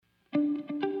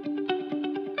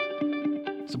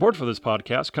Support for this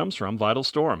podcast comes from Vital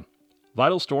Storm.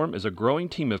 Vital Storm is a growing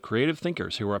team of creative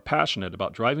thinkers who are passionate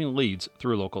about driving leads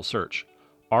through local search.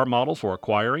 Our model for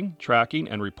acquiring, tracking,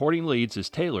 and reporting leads is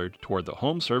tailored toward the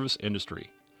home service industry.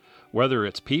 Whether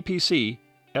it's PPC,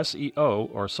 SEO,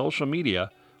 or social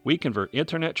media, we convert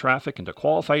internet traffic into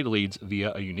qualified leads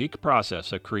via a unique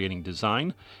process of creating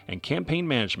design and campaign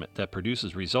management that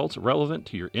produces results relevant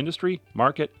to your industry,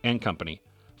 market, and company.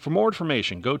 For more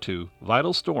information, go to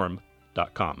vitalstorm.com.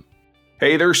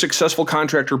 Hey there, Successful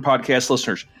Contractor podcast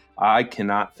listeners. I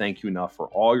cannot thank you enough for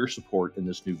all your support in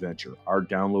this new venture. Our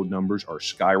download numbers are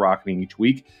skyrocketing each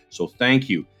week, so thank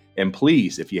you. And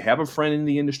please, if you have a friend in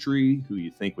the industry who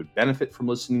you think would benefit from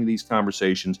listening to these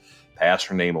conversations, pass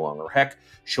her name along. Or heck,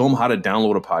 show them how to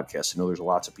download a podcast. I know there's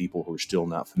lots of people who are still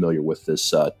not familiar with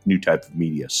this new type of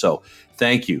media. So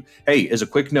thank you. Hey, as a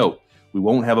quick note, we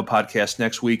won't have a podcast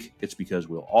next week. It's because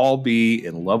we'll all be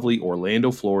in lovely Orlando,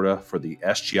 Florida for the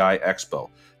SGI Expo.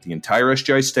 The entire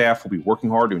SGI staff will be working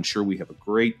hard to ensure we have a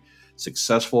great,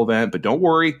 successful event. But don't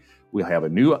worry, we'll have a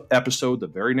new episode the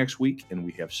very next week, and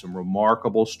we have some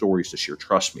remarkable stories to share,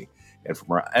 trust me. And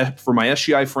for my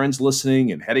SGI friends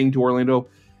listening and heading to Orlando,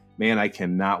 man, I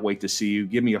cannot wait to see you.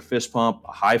 Give me a fist pump,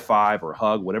 a high five, or a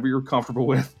hug, whatever you're comfortable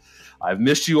with. I've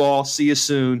missed you all. See you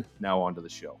soon. Now on to the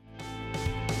show.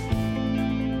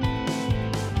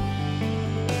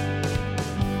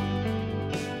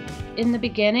 In the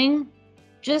beginning,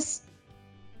 just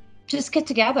get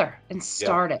together and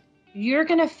start it. You're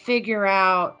going to figure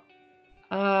out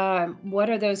what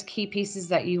are those key pieces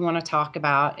that you want to talk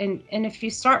about. And if you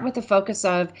start with the focus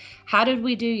of how did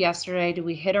we do yesterday? Did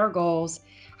we hit our goals?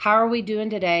 How are we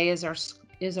doing today? Is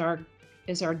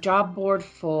our job board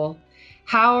full?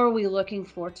 How are we looking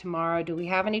for tomorrow? Do we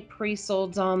have any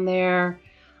pre-solds on there?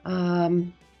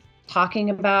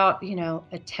 Talking about,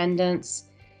 attendance.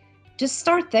 Just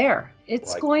start there.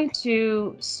 It's going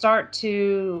to start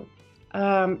to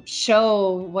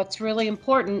show what's really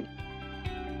important.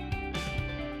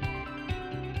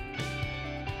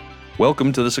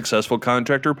 Welcome to the Successful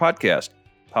Contractor Podcast,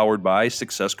 powered by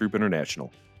Success Group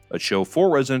International, a show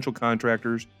for residential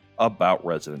contractors about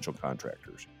residential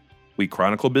contractors. We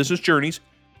chronicle business journeys,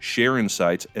 share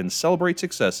insights, and celebrate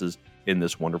successes in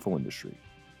this wonderful industry.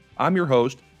 I'm your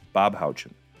host, Bob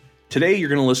Houchin. Today, you're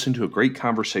going to listen to a great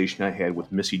conversation I had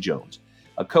with Missy Jones,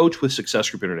 a coach with Success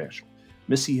Group International.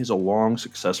 Missy has a long,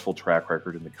 successful track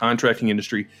record in the contracting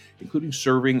industry, including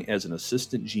serving as an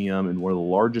assistant GM in one of the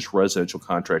largest residential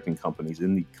contracting companies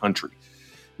in the country.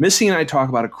 Missy and I talk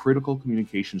about a critical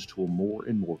communications tool more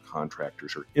and more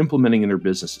contractors are implementing in their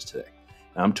businesses today.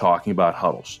 And I'm talking about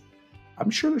Huddles. I'm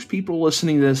sure there's people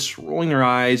listening to this rolling their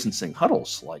eyes and saying,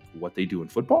 Huddles, like what they do in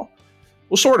football?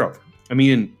 Well, sort of.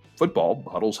 In football,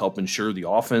 huddles help ensure the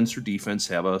offense or defense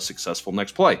have a successful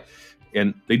next play.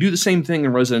 And they do the same thing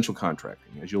in residential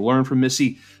contracting. As you'll learn from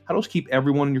Missy, huddles keep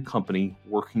everyone in your company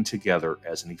working together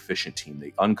as an efficient team.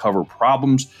 They uncover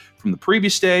problems from the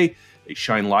previous day, they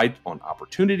shine light on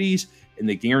opportunities, and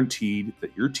they guarantee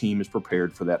that your team is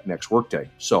prepared for that next workday.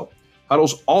 So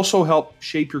huddles also help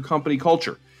shape your company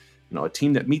culture. A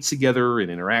team that meets together and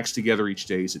interacts together each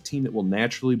day is a team that will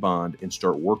naturally bond and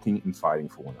start working and fighting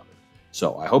for one another.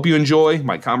 So I hope you enjoy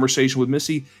my conversation with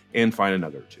Missy and find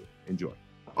another or two. Enjoy.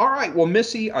 All right. Well,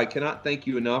 Missy, I cannot thank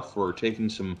you enough for taking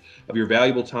some of your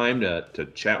valuable time to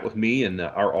chat with me and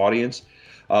our audience.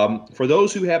 For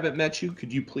those who haven't met you,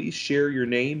 could you please share your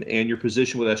name and your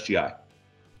position with SGI?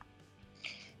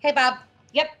 Hey, Bob.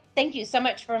 Yep. Thank you so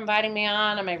much for inviting me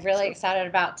on. I'm really excited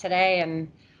about today and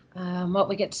what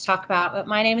we get to talk about. But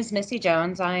my name is Missy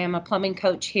Jones. I am a plumbing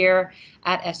coach here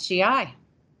at SGI.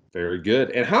 Very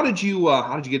good. And how did you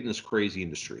get in this crazy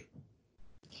industry?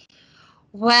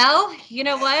 Well, you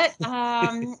know what?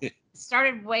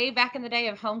 Started way back in the day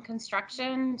of home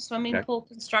construction, swimming pool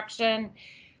construction.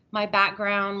 My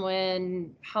background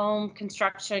when home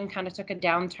construction kind of took a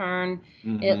downturn,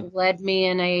 it led me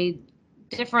in a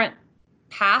different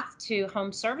path to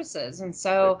home services. And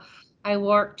so I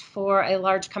worked for a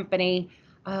large company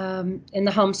in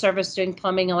the home service doing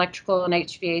plumbing, electrical, and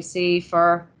HVAC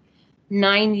for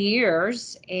 9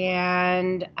 years,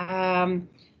 and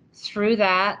through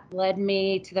that led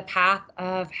me to the path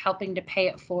of helping to pay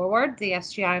it forward, the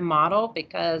SGI model,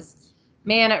 because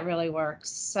man, it really works.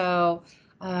 So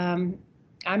I'm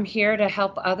here to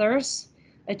help others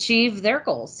achieve their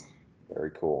goals.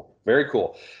 Very cool. Very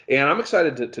cool. And I'm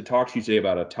excited to talk to you today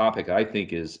about a topic I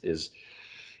think is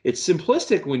it's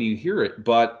simplistic when you hear it,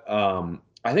 but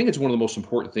I think it's one of the most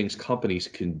important things companies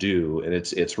can do. And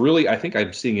it's really, I think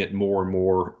I'm seeing it more and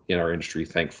more in our industry,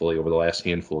 thankfully, over the last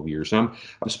handful of years. I'm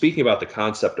speaking about the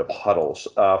concept of huddles.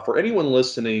 For anyone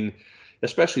listening,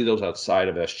 especially those outside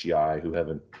of SGI who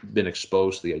haven't been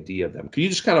exposed to the idea of them. Can you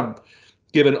just kind of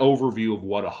give an overview of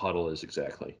what a huddle is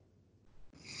exactly?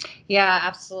 Yeah,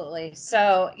 absolutely.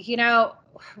 So,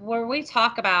 where we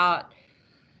talk about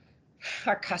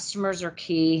our customers are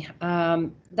key,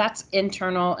 that's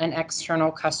internal and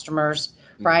external customers,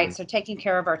 right? Mm-hmm. So taking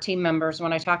care of our team members,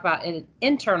 when I talk about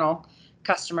internal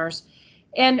customers,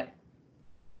 and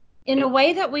in a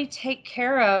way that we take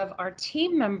care of our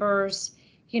team members,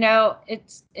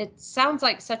 it sounds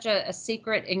like such a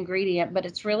secret ingredient, but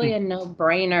it's really a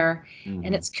no-brainer,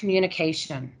 and it's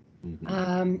communication.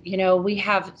 We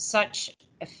have such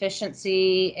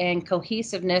efficiency and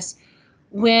cohesiveness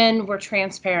when we're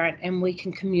transparent and we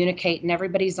can communicate and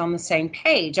everybody's on the same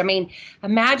page. I mean,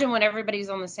 imagine when everybody's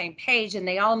on the same page and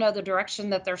they all know the direction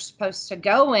that they're supposed to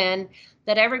go in,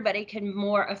 that everybody can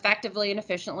more effectively and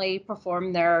efficiently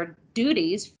perform their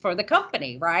duties for the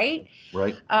company, right?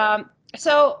 Right.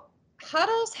 So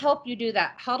huddles help you do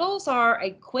that. Huddles are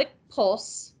a quick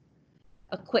pulse,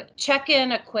 a quick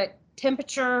check-in, a quick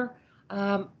temperature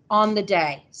on the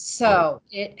day. So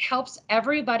it helps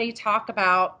everybody talk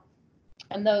about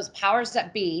and those powers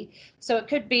that be. So it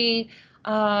could be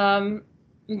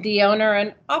the owner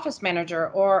and office manager,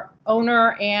 or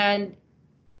owner and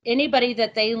anybody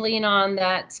that they lean on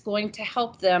that's going to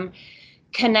help them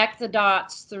connect the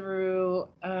dots through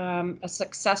a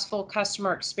successful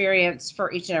customer experience for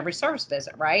each and every service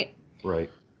visit, right? Right.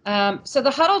 So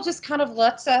the huddle just kind of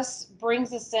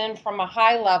brings us in from a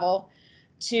high level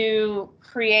to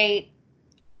create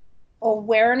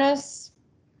awareness,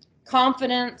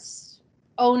 confidence,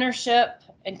 ownership,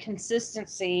 and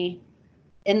consistency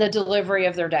in the delivery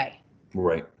of their day.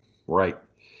 Right. Right.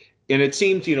 And it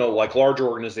seems, like large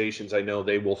organizations, I know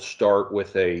they will start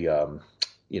with a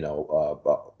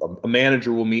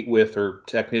manager will meet with her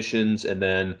technicians, and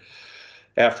then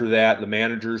after that, the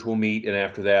managers will meet, and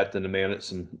after that, then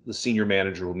the senior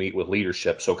manager will meet with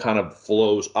leadership. So it kind of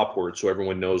flows upward, so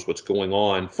everyone knows what's going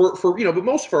on. But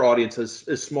most of our audience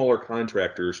is smaller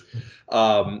contractors,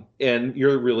 and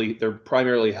they're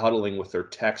primarily huddling with their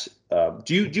techs.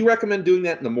 Do you recommend doing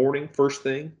that in the morning, first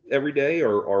thing every day,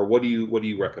 or what do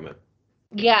you recommend?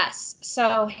 Yes.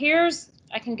 So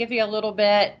I can give you a little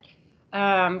bit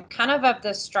kind of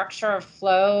the structure of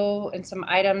flow and some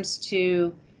items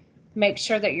to make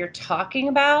sure that you're talking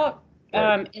about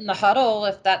in the huddle,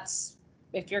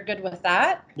 if you're good with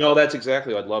that. No, that's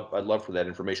exactly. I'd love for that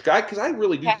information, guy, because I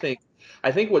really do think.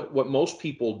 I think what most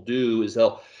people do is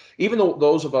even though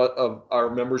those of our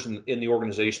members in the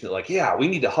organization that, like, yeah, we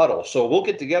need to huddle, so we'll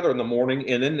get together in the morning,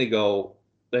 and then they don't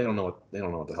know what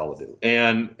the hell to do,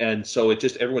 and so it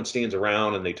just, everyone stands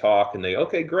around and they talk and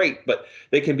okay, great, but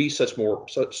they can be such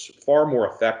far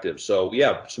more effective. So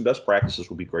yeah, some best practices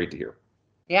would be great to hear.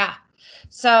 Yeah.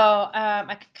 So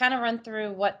I could kind of run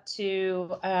through what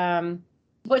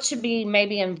should be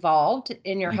maybe involved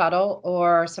in your huddle,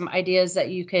 or some ideas that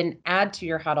you can add to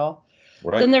your huddle.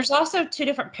 Right. Then there's also two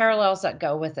different parallels that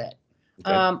go with it.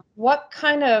 Okay.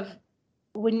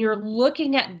 When you're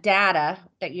looking at data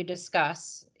that you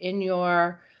discuss in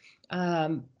your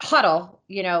huddle,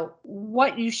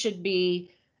 what you should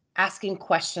be asking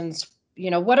questions,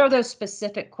 what are those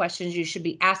specific questions you should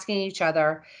be asking each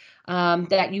other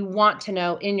that you want to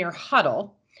know in your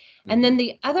huddle. And then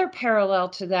the other parallel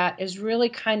to that is really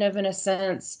kind of, in a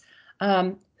sense,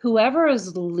 whoever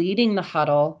is leading the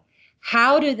huddle,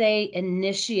 how do they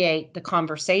initiate the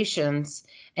conversations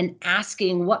and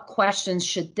asking what questions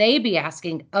should they be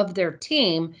asking of their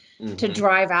team to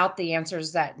drive out the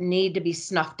answers that need to be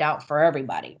snuffed out for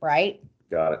everybody, right?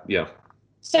 Got it. Yeah.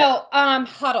 So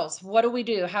huddles, what do we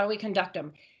do? How do we conduct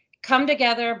them? Come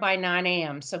together by 9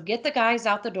 a.m. So get the guys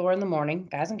out the door in the morning,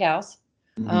 guys and gals,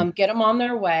 get them on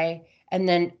their way, and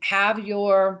then have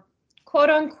your quote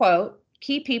unquote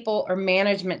key people or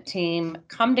management team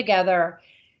come together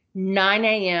 9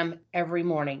 a.m. every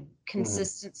morning.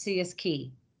 Consistency is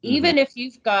key. Even if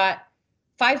you've got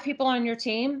 5 people on your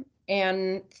team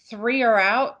and 3 are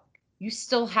out, you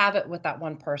still have it with that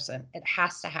one person. It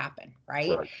has to happen,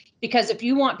 right? Because if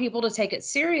you want people to take it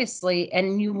seriously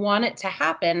and you want it to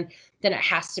happen, then it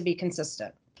has to be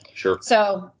consistent. Sure.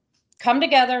 So come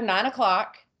together 9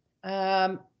 o'clock.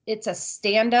 It's a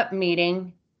stand-up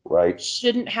meeting. Right.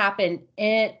 Shouldn't happen.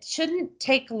 It shouldn't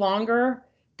take longer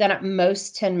than at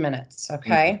most 10 minutes.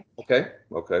 Okay. Okay.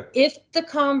 If the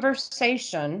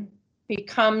conversation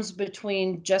becomes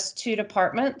between just 2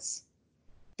 departments,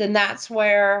 then that's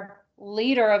where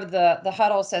leader of the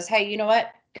huddle says, hey, you know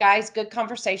what, guys, good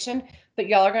conversation, but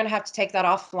y'all are going to have to take that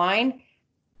offline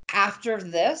after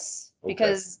this,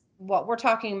 because what we're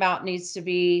talking about needs to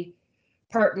be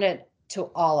pertinent to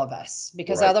all of us,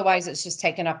 because Right. otherwise it's just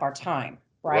taking up our time,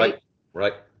 right?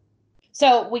 Right.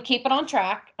 So we keep it on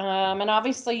track. And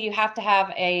obviously you have to have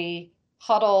a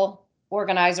huddle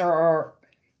organizer or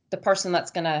the person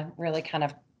that's going to really kind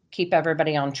of keep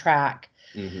everybody on track.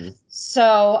 Mm-hmm.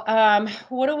 So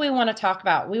what do we want to talk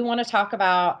about? We want to talk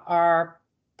about our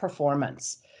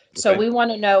performance. So Okay. we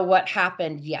want to know what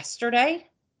happened yesterday.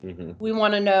 Mm-hmm. We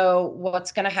want to know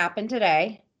what's going to happen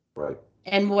today. Right.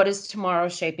 And what is tomorrow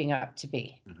shaping up to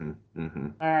be. Mm-hmm. Mm-hmm.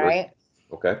 All right.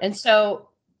 Okay. And so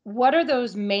what are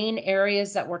those main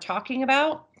areas that we're talking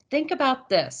about? Think about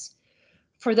this.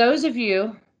 For those of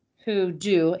you who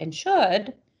do and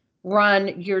should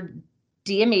run your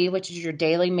DME, which is your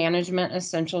daily management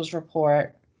essentials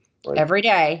report every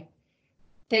day,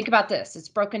 think about this. It's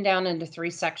broken down into 3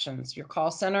 sections: your call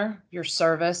center, your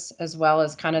service, as well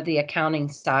as kind of the accounting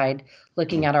side,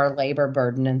 looking at our labor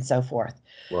burden and so forth.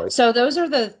 Right. So those are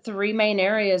the 3 main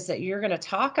areas that you're going to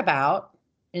talk about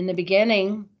in the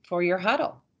beginning for your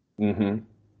huddle. Mm-hmm.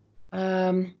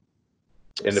 Um,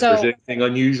 And if so, there's anything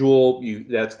unusual,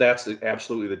 that's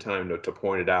absolutely the time to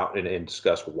point it out and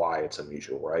discuss why it's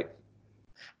unusual, right?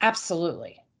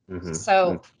 absolutely. Mm-hmm.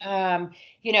 So,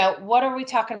 what are we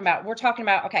talking about? We're talking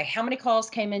about, okay, how many calls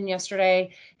came in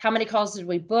yesterday? How many calls did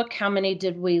we book? How many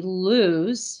did we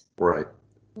lose? Right.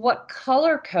 What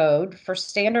color code for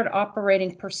standard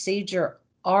operating procedure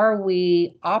are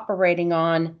we operating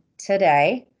on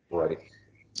today? Right.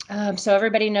 So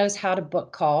everybody knows how to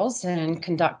book calls and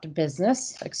conduct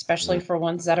business, especially for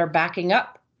ones that are backing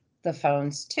up the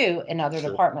phones too in other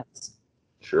departments.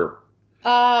 Sure.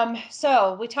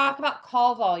 So we talk about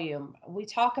call volume. We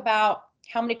talk about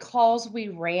how many calls we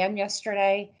ran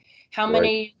yesterday, how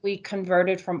many we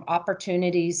converted from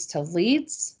opportunities to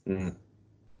leads,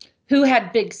 who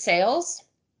had big sales,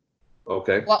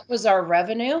 Okay. what was our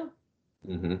revenue,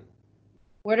 Mm-hmm.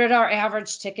 where did our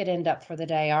average ticket end up for the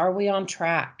day? Are we on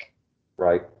track?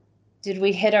 Right. Did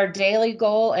we hit our daily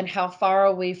goal, and how far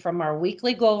are we from our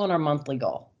weekly goal and our monthly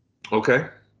goal? Okay.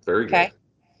 Very good.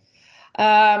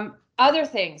 Other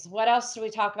things, what else do we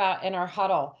talk about in our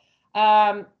huddle?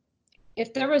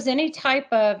 If there was any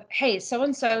type of, hey,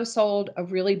 so-and-so sold a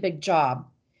really big job,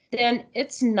 then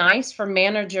it's nice for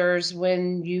managers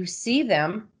when you see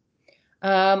them,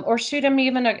 or shoot them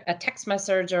even a text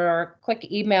message or a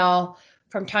quick email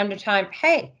from time to time.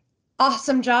 Hey,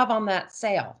 awesome job on that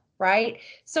sale, right?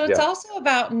 So it's also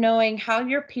about knowing how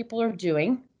your people are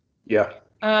doing. Yeah.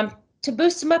 To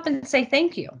boost them up and say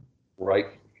thank you. Right.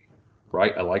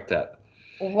 Right. I like that.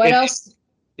 What else?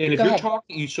 And if Go you're ahead.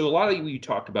 talking, so a lot of what you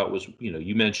talked about was,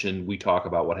 you mentioned we talk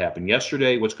about what happened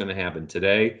yesterday, what's going to happen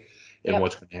today, and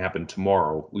what's going to happen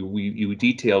tomorrow. You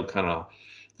detailed kind of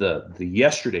the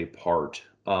yesterday part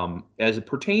as it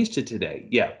pertains to today.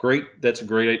 Yeah, great. That's a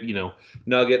great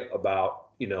nugget about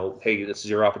hey, this is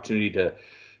your opportunity to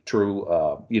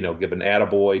give an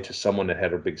attaboy to someone that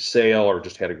had a big sale or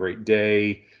just had a great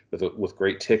day with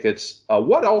great tickets.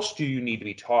 What else do you need to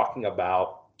be talking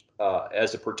about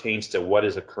as it pertains to what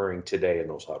is occurring today in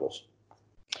those huddles?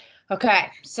 Okay,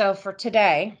 so for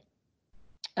today,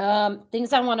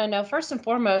 things I want to know, first and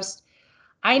foremost,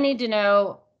 I need to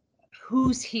know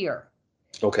who's here.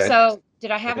 Okay. So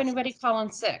did I have anybody calling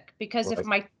sick? Because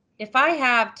if I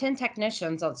have 10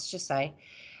 technicians, let's just say,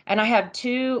 and I have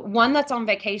one that's on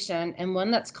vacation and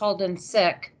one that's called in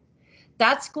sick,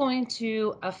 that's going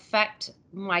to affect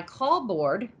my call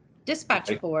board,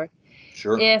 dispatch board.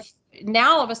 Sure. If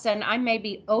now all of a sudden I may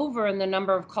be over in the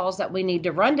number of calls that we need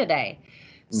to run today.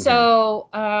 So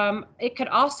it could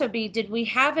also be, did we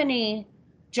have any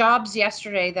jobs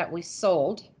yesterday that we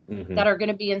sold that are going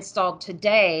to be installed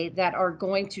today that are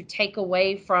going to take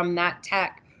away from that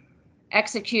tech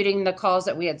executing the calls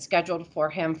that we had scheduled for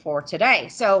him for today?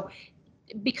 So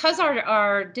because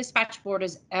our dispatch board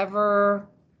is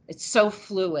it's so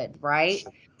fluid, right?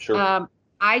 Sure.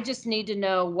 I just need to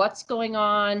know what's going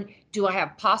on. Do I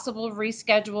have possible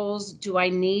reschedules? Do I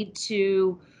need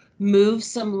to move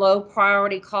some low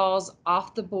priority calls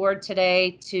off the board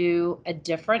today to a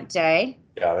different day?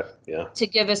 Got it. Yeah. To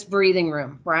give us breathing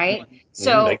room, right?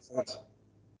 So, makes sense.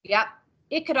 Yep.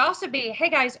 It could also be,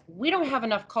 hey guys, we don't have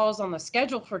enough calls on the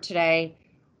schedule for today.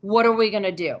 What are we going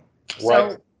to do? Right.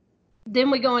 So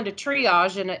then we go into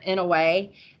triage in a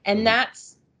way, and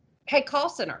that's, hey, call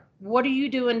center, what are you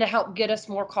doing to help get us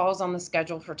more calls on the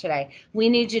schedule for today? We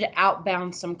need you to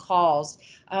outbound some calls.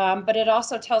 But it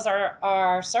also tells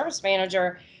our service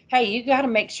manager, hey, you got to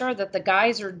make sure that the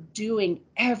guys are doing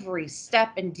every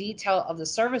step and detail of the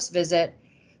service visit,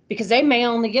 because they may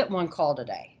only get one call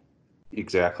today.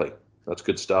 Exactly. That's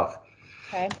good stuff.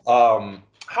 Okay.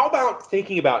 How about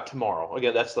thinking about tomorrow?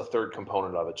 Again, that's the third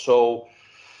component of it. So,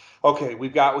 okay, we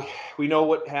know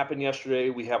what happened yesterday.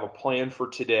 We have a plan for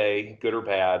today, good or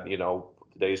bad.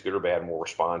 Today's good or bad, and we'll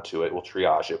respond to it. We'll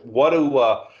triage it. What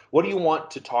do you want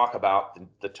to talk about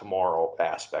the tomorrow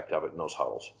aspect of it in those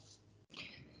huddles?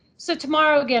 So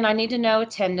tomorrow, again, I need to know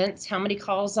attendance, how many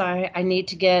calls I need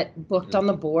to get booked on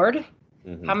the board,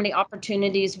 how many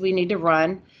opportunities we need to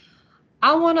run.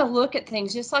 I want to look at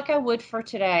things just like I would for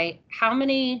today. How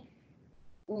many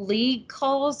lead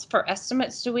calls for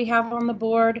estimates do we have on the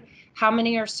board? How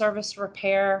many are service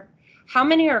repair? How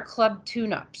many are club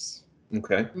tune-ups?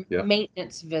 Okay. Yeah.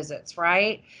 Maintenance visits,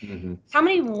 right? How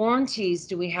many warranties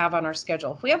do we have on our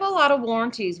schedule? If we have a lot of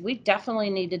warranties, we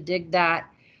definitely need to dig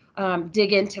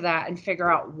into that and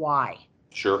figure out why.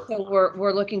 Sure. So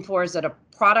we're looking for, is it a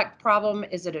product problem?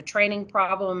 Is it a training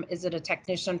problem? Is it a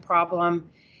technician problem?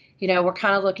 We're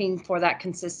kind of looking for that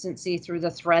consistency through the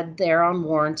thread there on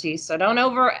warranties. So don't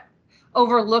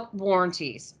overlook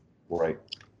warranties. Right.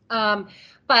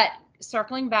 But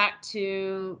circling back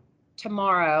to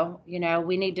tomorrow,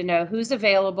 we need to know who's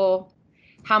available,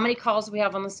 how many calls we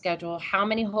have on the schedule, how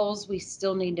many holes we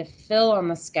still need to fill on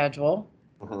the schedule.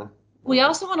 We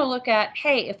also want to look at,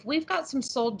 hey, if we've got some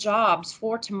sold jobs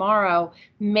for tomorrow,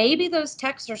 maybe those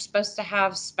techs are supposed to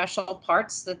have special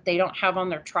parts that they don't have on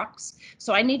their trucks.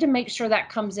 So I need to make sure that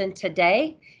comes in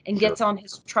today and gets on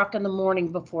his truck in the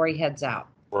morning before he heads out.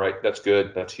 Right. That's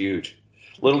good. That's huge.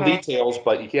 Little details,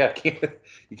 but yeah,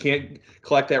 you can't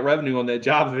collect that revenue on that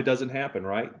job if it doesn't happen,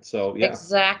 right? So yeah.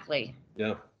 Exactly.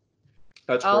 Yeah.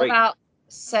 That's all great. about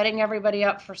setting everybody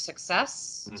up for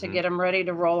success to get them ready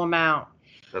to roll them out.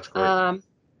 That's great.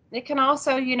 It can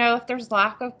also, if there's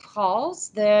lack of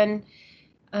calls, then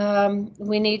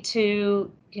we need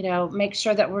to, make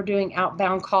sure that we're doing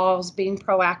outbound calls, being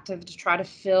proactive to try to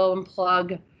fill and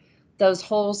plug those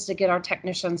holes to get our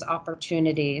technicians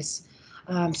opportunities,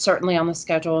 certainly on the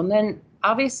schedule. And then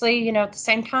obviously, at the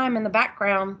same time in the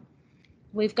background,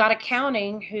 we've got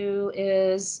accounting who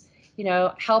is,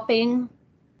 helping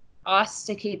us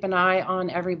to keep an eye on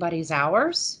everybody's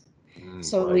hours.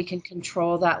 So we can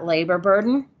control that labor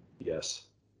burden. Yes.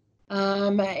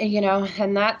 And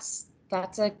that's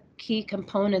a key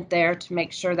component there to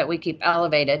make sure that we keep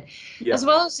elevated, as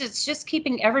well as it's just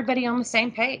keeping everybody on the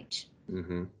same page.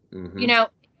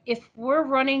 If we're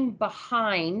running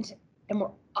behind and we're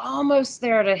almost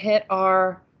there to hit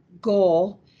our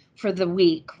goal for the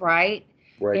week, right?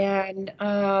 Right. And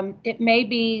it may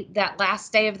be that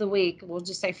last day of the week, we'll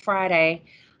just say Friday,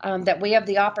 that we have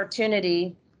the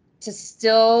opportunity to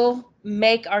still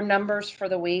make our numbers for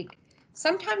the week.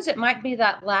 Sometimes it might be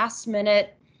that last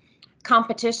minute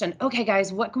competition. Okay,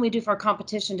 guys, what can we do for a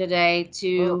competition today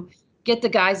to get the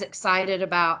guys excited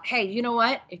about, hey, you know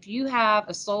what? If you have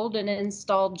a sold and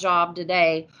installed job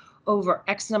today over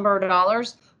X number of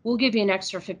dollars, we'll give you an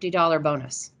extra $50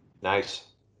 bonus. Nice.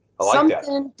 I like that.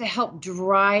 Something to help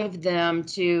drive them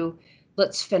to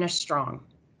let's finish strong.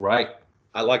 Right.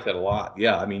 I like that a lot.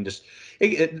 Yeah. I mean, just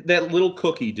that little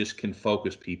cookie just can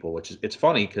focus people, which is, it's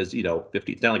funny because,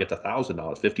 50, it's not like it's $1,000,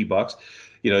 $50.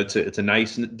 It's a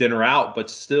nice dinner out, but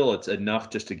still it's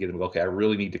enough just to get them, okay, I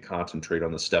really need to concentrate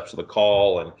on the steps of the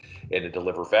call and to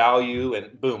deliver value,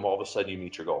 and boom, all of a sudden you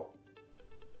meet your goal.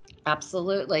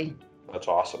 Absolutely. That's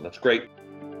awesome. That's great.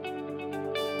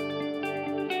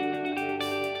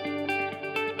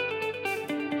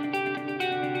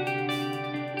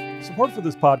 Support for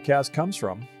this podcast comes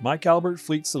from Mike Albert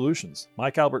Fleet Solutions.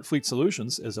 Mike Albert Fleet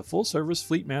Solutions is a full-service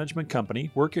fleet management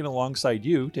company working alongside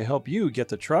you to help you get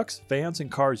the trucks, vans, and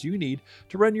cars you need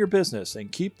to run your business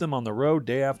and keep them on the road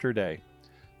day after day.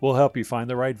 We'll help you find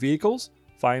the right vehicles,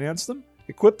 finance them,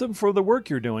 equip them for the work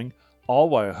you're doing, all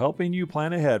while helping you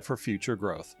plan ahead for future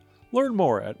growth. Learn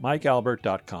more at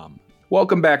mikealbert.com.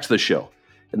 Welcome back to the show.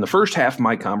 In the first half of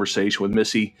my conversation with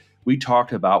Missy, we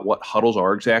talked about what huddles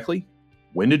are exactly,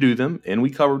 when to do them, and we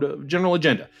covered a general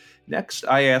agenda. Next,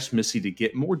 I asked Missy to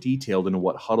get more detailed into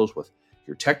what huddles with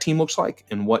your tech team looks like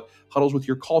and what huddles with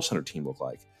your call center team look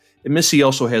like. And Missy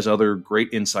also has other great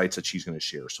insights that she's going to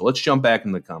share. So let's jump back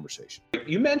into the conversation.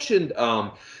 You mentioned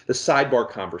the sidebar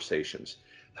conversations.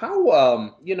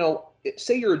 How,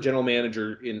 say you're a general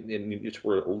manager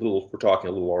we're talking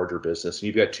a little larger business, and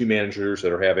you've got two managers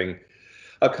that are having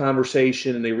a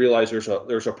conversation and they realize there's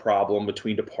a problem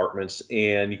between departments,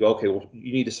 and you go, okay, well,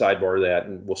 you need to sidebar that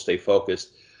and we'll stay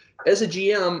focused. As a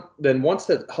GM, then once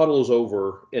that huddle is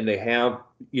over and they have,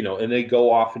 and they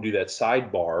go off and do that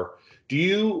sidebar, do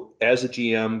you, as a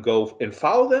GM, go and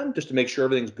follow them just to make sure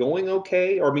everything's going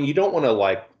okay? Or, you don't want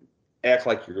to act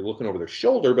like you're looking over their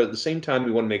shoulder, but at the same time,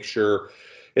 we want to make sure,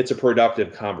 it's a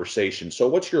productive conversation. So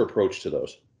what's your approach to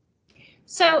those?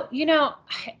 So,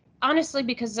 honestly,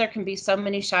 because there can be so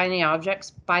many shiny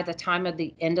objects by the time of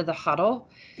the end of the huddle,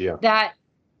 Yeah. that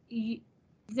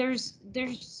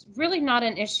there's really not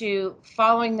an issue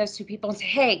following those two people and say,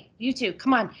 hey, you two,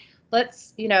 come on,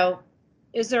 let's,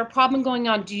 is there a problem going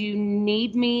on? Do you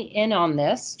need me in on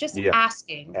this? Just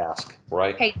asking. Ask,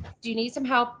 right? Hey, do you need some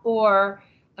help? Or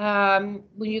when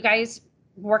you guys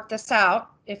work this out,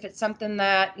 if it's something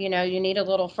that, you need a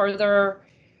little further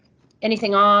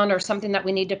anything on, or something that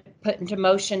we need to put into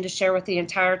motion to share with the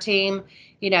entire team,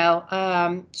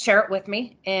 share it with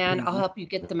me, and I'll help you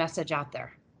get the message out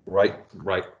there. Right.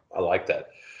 I like that.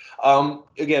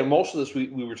 Again, most of this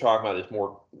we were talking about is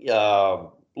more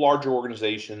larger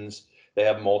organizations. They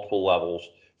have multiple levels.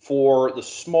 For the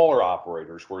smaller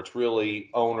operators, where it's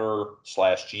really owner /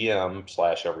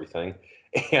 GM / everything,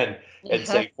 and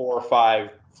say 4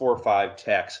 or 5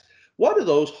 techs. What do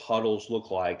those huddles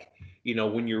look like?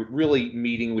 When you're really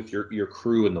meeting with your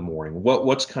crew in the morning,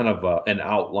 what's kind of an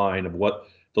outline of what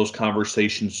those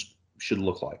conversations should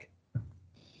look like?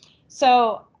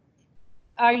 So,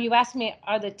 are you asking me,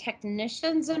 are the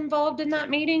technicians involved in that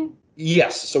meeting?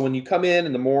 Yes. So when you come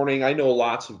in the morning, I know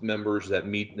lots of members that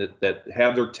meet that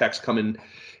have their techs come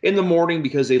in the morning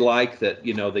because they like that,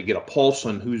 they get a pulse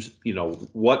on who's,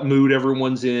 what mood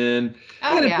everyone's in.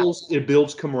 And it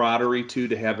builds camaraderie too,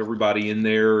 to have everybody in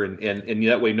there. And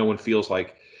that way no one feels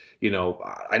like, I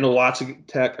know lots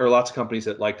of companies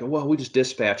that like, well, we just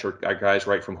dispatch our guys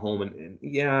right from home. And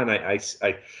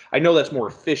I know that's more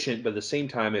efficient, but at the same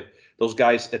time, those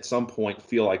guys at some point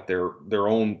feel like they're their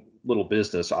own little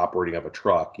business operating of a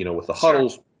truck. With the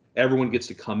huddles, everyone gets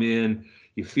to come in.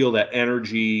 You feel that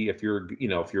energy. If you're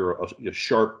a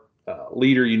sharp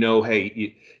leader,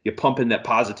 hey, you pump in that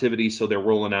positivity, so they're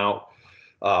rolling out,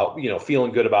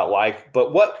 feeling good about life.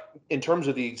 But what, in terms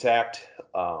of the exact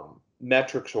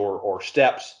metrics or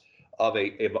steps of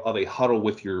a huddle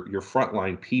with your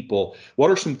frontline people, what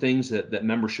are some things that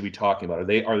members should be talking about?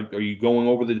 Are you going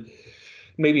over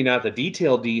maybe not the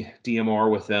detailed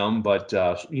DMR with them, but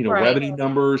revenue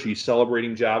numbers? Are you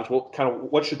celebrating jobs?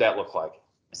 What should that look like?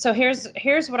 So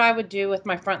here's what I would do with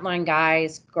my frontline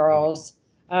guys, girls,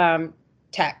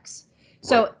 techs.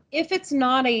 So if it's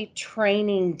not a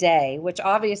training day, which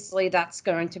obviously that's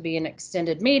going to be an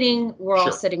extended meeting, we're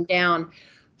all sitting down.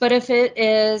 But if it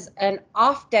is an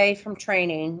off day from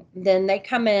training, then they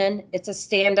come in, it's a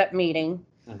stand-up meeting.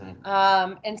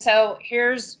 And so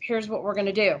here's what we're going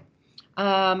to do.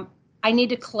 I need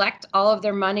to collect all of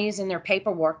their monies and their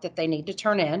paperwork that they need to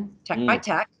turn in, tech by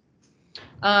tech.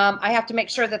 I have to make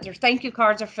sure that their thank you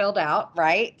cards are filled out,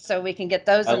 right? So we can get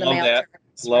those in the mail.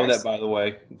 Love that, by the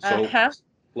way.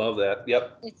 Love that.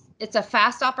 Yep. It's a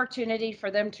fast opportunity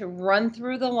for them to run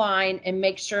through the line and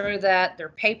make sure that their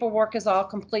paperwork is all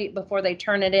complete before they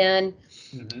turn it in.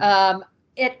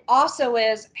 It also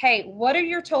is, hey, what are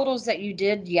your totals that you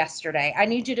did yesterday? I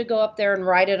need you to go up there and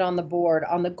write it on the board,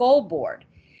 on the goal board.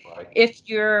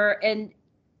 And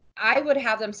I would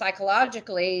have them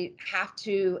psychologically have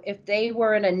to, if they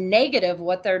were in a negative,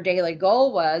 what their daily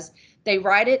goal was, they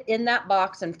write it in that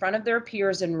box in front of their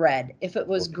peers in red. If it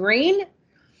was green,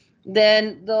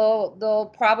 then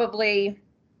they'll probably,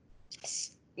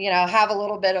 have a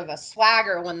little bit of a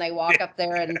swagger when they walk up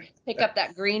there and pick up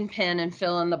that green pen and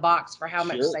fill in the box for how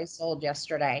much they sold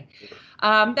yesterday.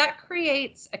 That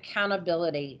creates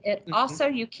accountability. It also,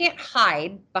 you can't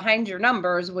hide behind your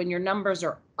numbers when your numbers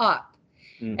are up.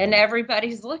 And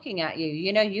everybody's looking at you.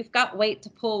 You've got weight to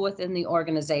pull within the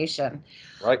organization.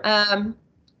 Right.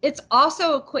 It's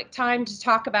also a quick time to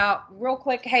talk about real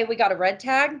quick, hey, we got a red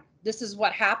tag. This is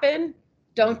what happened.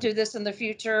 Don't do this in the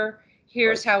future.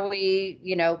 Here's how we,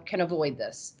 can avoid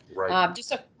this.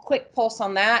 Just a quick pulse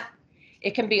on that.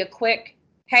 It can be a quick,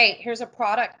 hey, here's a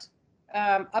product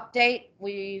update.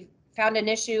 We found an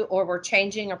issue, or we're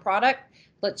changing a product.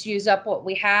 Let's use up what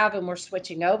we have and we're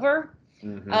switching over.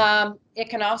 It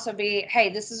can also be, hey,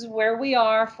 this is where we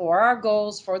are for our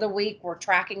goals for the week. We're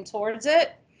tracking towards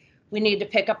it. We need to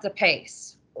pick up the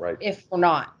pace if we're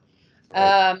not.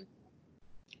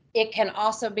 It can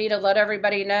also be to let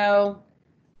everybody know,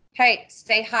 hey,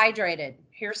 stay hydrated.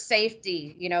 Here's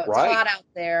safety. It's hot out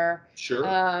there.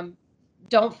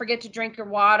 Don't forget to drink your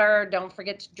water. Don't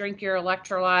forget to drink your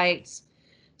electrolytes,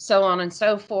 so on and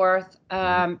so forth.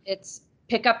 It's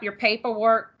pick up your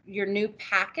paperwork, your new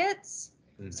packets.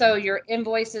 So your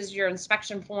invoices, your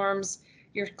inspection forms,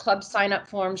 your club sign-up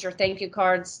forms, your thank you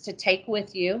cards to take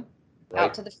with you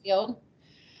out to the field.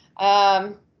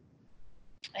 And,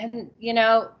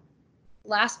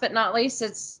 last but not least,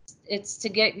 it's to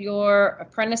get your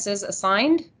apprentices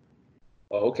assigned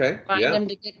Oh, okay.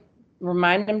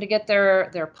 Remind them to get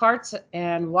their parts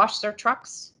and wash their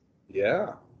trucks.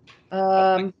 Yeah.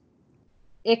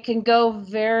 It can go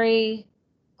very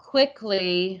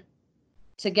quickly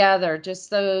together, just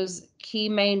those key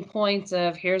main points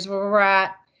of here's where we're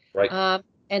at, Right.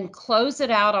 and close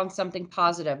it out on something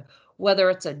positive, whether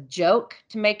it's a joke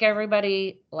to make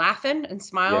everybody laughing and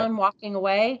smiling, walking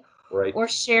away, right, or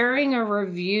sharing a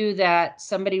review that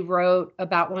somebody wrote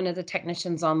about one of the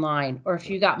technicians online, or if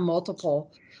you got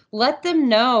multiple, let them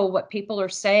know what people are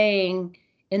saying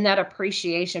in that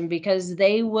appreciation, because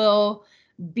they will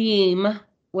beam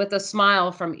with a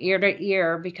smile from ear to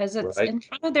ear because it's right. in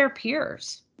front of their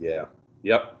peers. Yeah.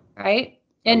 Yep. Right.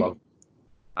 I And love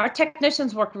our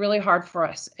technicians work really hard for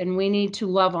us, and we need to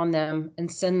love on them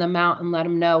and send them out and let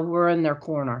them know we're in their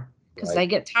corner, because Right. they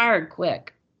get tired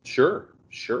quick. Sure.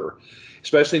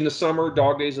 Especially in the summer,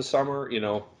 dog days of summer,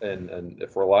 and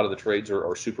for a lot of the trades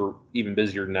are super even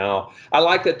busier now. I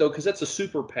like that though, because that's a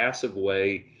super passive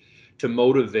way to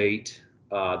motivate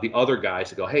the other guys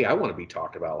to go, hey, I want to be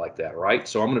talked about like that, right?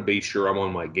 So I'm going to be sure I'm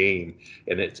on my game,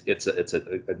 and it's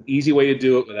an easy way to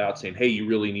do it without saying, hey, you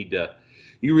really need to,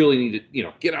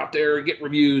 get out there and get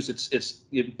reviews.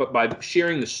 But by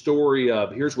sharing the story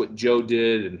of here's what Joe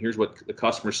did and here's what the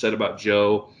customer said about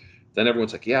Joe, then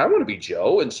everyone's like, yeah, I want to be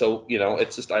Joe. And so,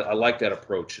 it's just, I like that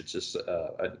approach. It's just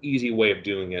an easy way of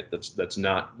doing it. That's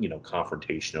not,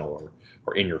 confrontational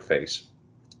or in your face.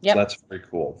 Yep. So that's very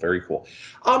cool. Very cool.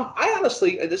 I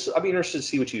honestly, I'd be interested to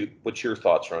see what your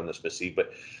thoughts are on this, Missy,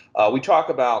 but we talk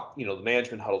about, the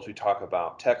management huddles. We talk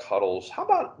about tech huddles. How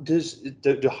about,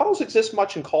 do huddles exist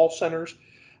much in call centers?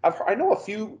 I know a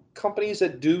few companies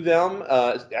that do them,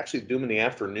 actually do them in the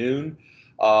afternoon.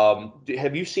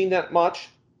 Have you seen that much?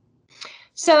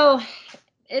 So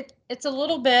it's a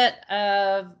little bit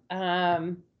of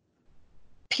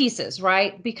pieces,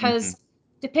 right? Because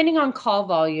depending on call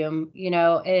volume,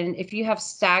 and if you have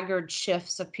staggered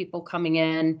shifts of people coming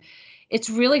in, it's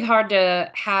really hard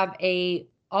to have a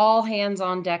all hands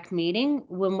on deck meeting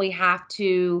when we have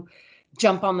to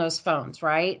jump on those phones,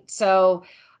 right? So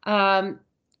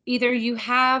either you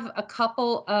have a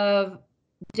couple of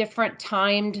different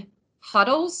timed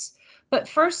huddles, but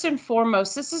first and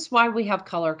foremost, this is why we have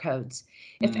color codes.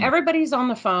 If everybody's on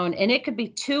the phone, and it could be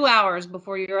 2 hours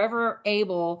before you're ever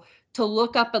able to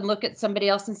look up and look at somebody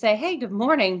else and say, hey, good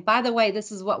morning, by the way,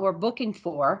 this is what we're booking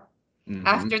for,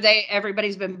 after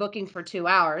everybody's been booking for 2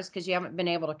 hours because you haven't been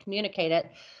able to communicate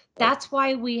it. That's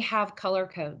why we have color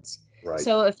codes. Right.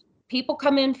 So if people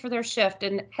come in for their shift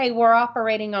and, hey, we're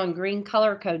operating on green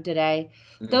color code today,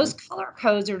 those color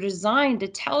codes are designed to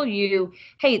tell you,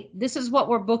 hey, this is what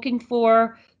we're booking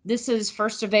for. This is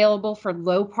first available for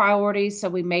low priorities, so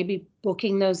we may be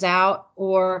booking those out.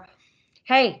 Or,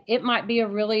 hey, it might be a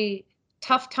really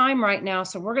tough time right now,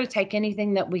 so we're going to take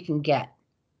anything that we can get.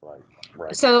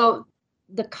 Right. So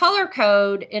the color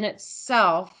code in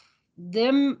itself,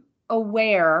 them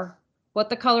aware what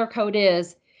the color code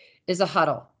is a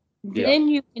huddle. Then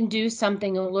you can do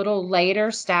something a little later,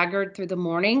 staggered through the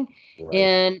morning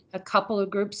in a couple of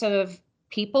groups of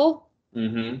people.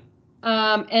 And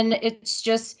it's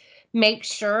just make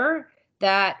sure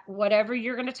that whatever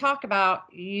you're going to talk about,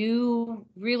 you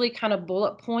really kind of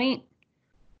bullet point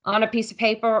on a piece of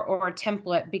paper or a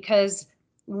template, because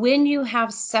when you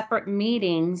have separate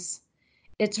meetings,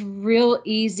 it's real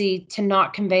easy to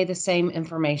not convey the same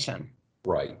information.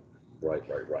 Right.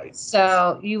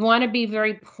 So you want to be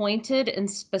very pointed and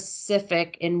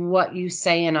specific in what you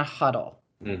say in a huddle.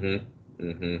 I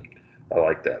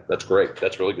like that. That's great.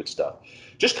 That's really good stuff.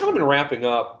 Just kind of in wrapping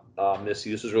up,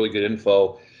 Missy, this is really good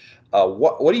info.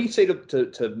 What do you say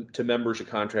to members or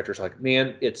contractors like,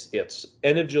 man, it's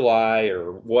end of July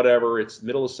or whatever, it's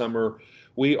middle of summer,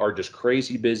 we are just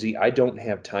crazy busy, I don't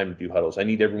have time to do huddles, I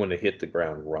need everyone to hit the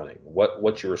ground running.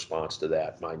 What's your response to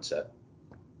that mindset?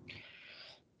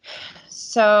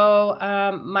 So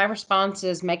my response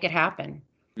is make it happen.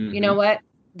 You know what?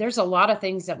 There's a lot of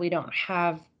things that we don't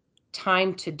have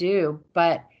time to do,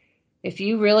 but if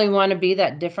you really want to be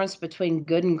that difference between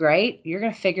good and great, you're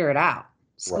going to figure it out.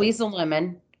 Squeeze the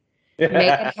lemon, make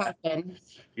it happen.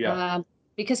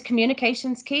 Because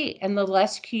communication's key. And the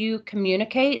less you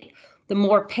communicate, the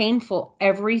more painful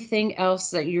everything else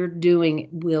that you're doing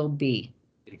will be.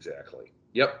 Exactly.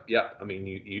 Yep. I mean,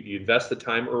 you invest the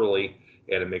time early,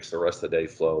 and it makes the rest of the day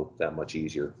flow that much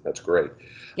easier. That's great.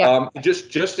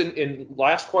 Just in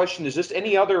last question, is just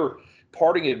any other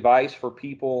parting advice for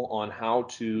people on how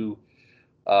to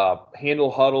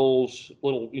handle huddles,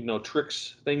 little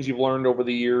tricks, things you've learned over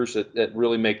the years that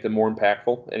really make them more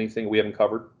impactful? Anything we haven't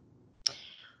covered?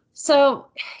 So,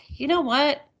 you know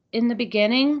what? In the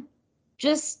beginning,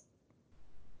 just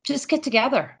get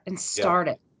together and start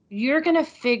it. You're going to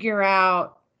figure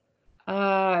out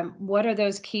what are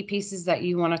those key pieces that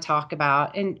you want to talk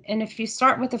about. And if you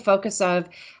start with the focus of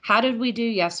how did we do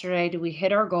yesterday? Did we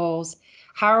hit our goals?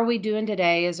 How are we doing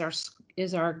today? Is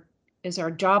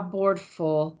our job board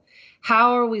full?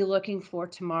 How are we looking for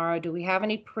tomorrow? Do we have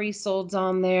any pre-solds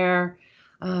on there?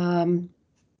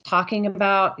 Talking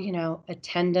about,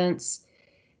 attendance.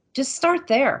 Just start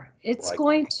there. It's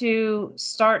going to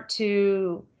start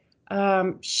to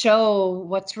show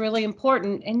what's really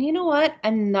important. And you know what?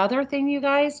 Another thing, you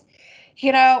guys,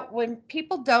 when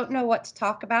people don't know what to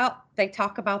talk about, they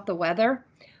talk about the weather.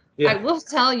 I will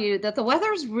tell you that the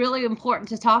weather is really important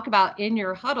to talk about in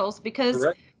your huddles, because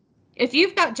if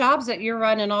you've got jobs that you're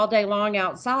running all day long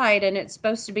outside and it's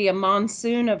supposed to be a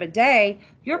monsoon of a day,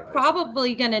 you're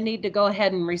probably going to need to go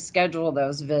ahead and reschedule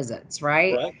those visits,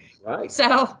 right? Right.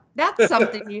 So that's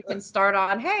something you can start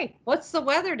on. Hey, what's the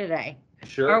weather today?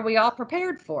 Sure. Are we all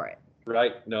prepared for it?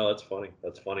 Right. No, that's funny.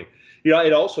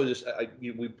 It also just,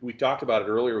 we talked about it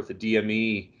earlier with the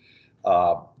DME,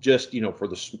 just, for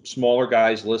the smaller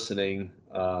guys listening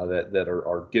that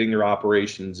are getting their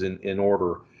operations in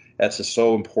order. That's just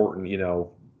so important,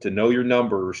 to know your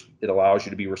numbers. It allows you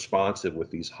to be responsive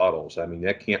with these huddles. I mean,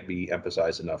 that can't be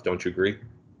emphasized enough. Don't you agree?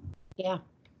 Yeah.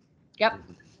 Yep.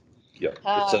 Yep.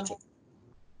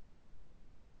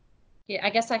 Yeah, I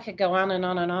guess I could go on and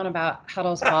on and on about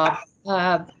huddles,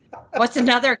 Bob. What's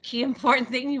another key important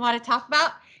thing you want to talk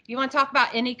about? You want to talk about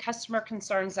any customer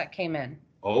concerns that came in.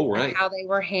 Oh, right. And how they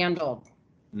were handled.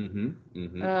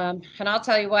 Mm-hmm. And I'll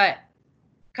tell you what,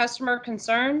 customer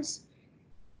concerns,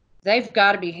 they've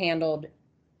got to be handled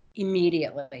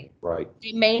immediately. Right.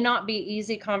 They may not be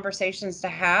easy conversations to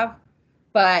have,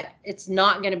 but it's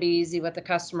not going to be easy with the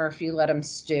customer if you let them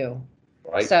stew.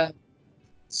 Right. So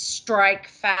strike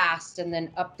fast and then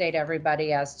update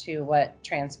everybody as to what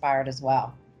transpired as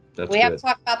well. We have to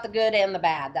talk about the good and the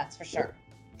bad, that's for sure.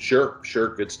 Sure.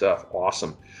 Good stuff.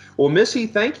 Awesome. Well, Missy,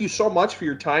 thank you so much for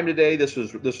your time today. This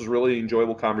was really an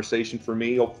enjoyable conversation for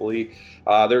me. Hopefully,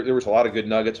 there was a lot of good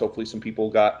nuggets. Hopefully, some people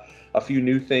got a few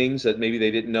new things that maybe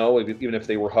they didn't know, even if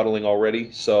they were huddling already.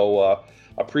 So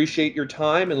appreciate your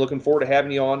time and looking forward to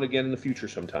having you on again in the future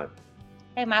sometime.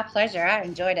 Hey, my pleasure. I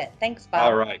enjoyed it. Thanks, Bob.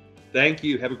 All right. Thank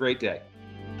you. Have a great day.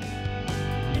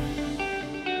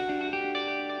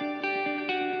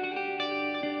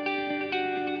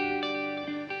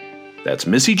 That's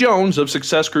Missy Jones of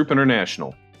Success Group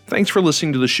International. Thanks for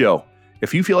listening to the show.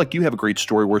 If you feel like you have a great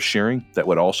story worth sharing that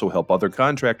would also help other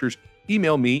contractors,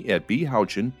 email me at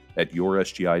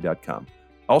bhouchin@yoursgi.com.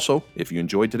 Also, if you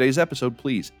enjoyed today's episode,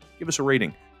 please give us a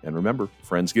rating. And remember,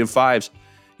 friends give fives.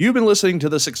 You've been listening to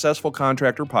the Successful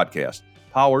Contractor Podcast,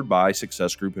 powered by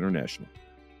Success Group International.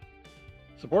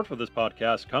 Support for this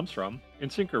podcast comes from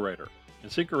InSinkErator.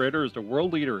 InSinkErator is the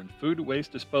world leader in food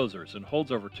waste disposers and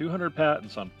holds over 200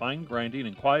 patents on fine grinding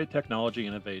and quiet technology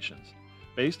innovations.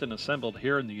 Based and assembled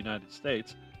here in the United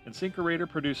States, InSinkErator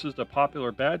produces the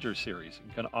popular Badger series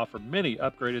and can offer many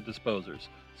upgraded disposers,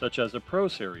 such as the Pro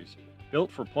series,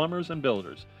 built for plumbers and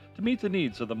builders, to meet the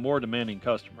needs of the more demanding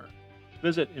customer.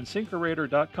 Visit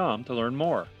InSinkErator.com to learn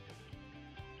more.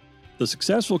 The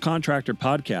Successful Contractor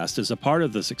Podcast is a part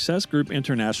of the Success Group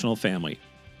International family.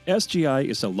 SGI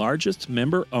is the largest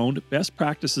member-owned best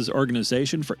practices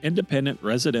organization for independent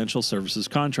residential services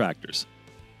contractors.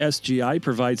 SGI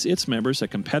provides its members a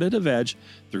competitive edge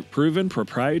through proven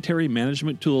proprietary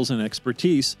management tools and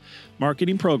expertise,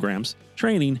 marketing programs,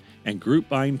 training, and group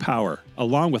buying power,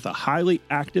 along with a highly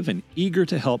active and eager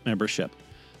to help membership.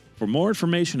 For more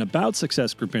information about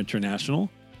Success Group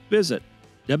International, visit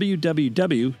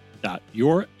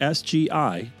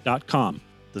www.yoursgi.com.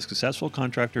 The Successful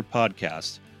Contractor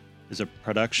Podcast is a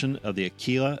production of the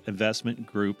Aquila Investment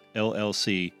Group,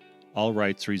 LLC, all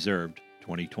rights reserved,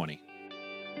 2020.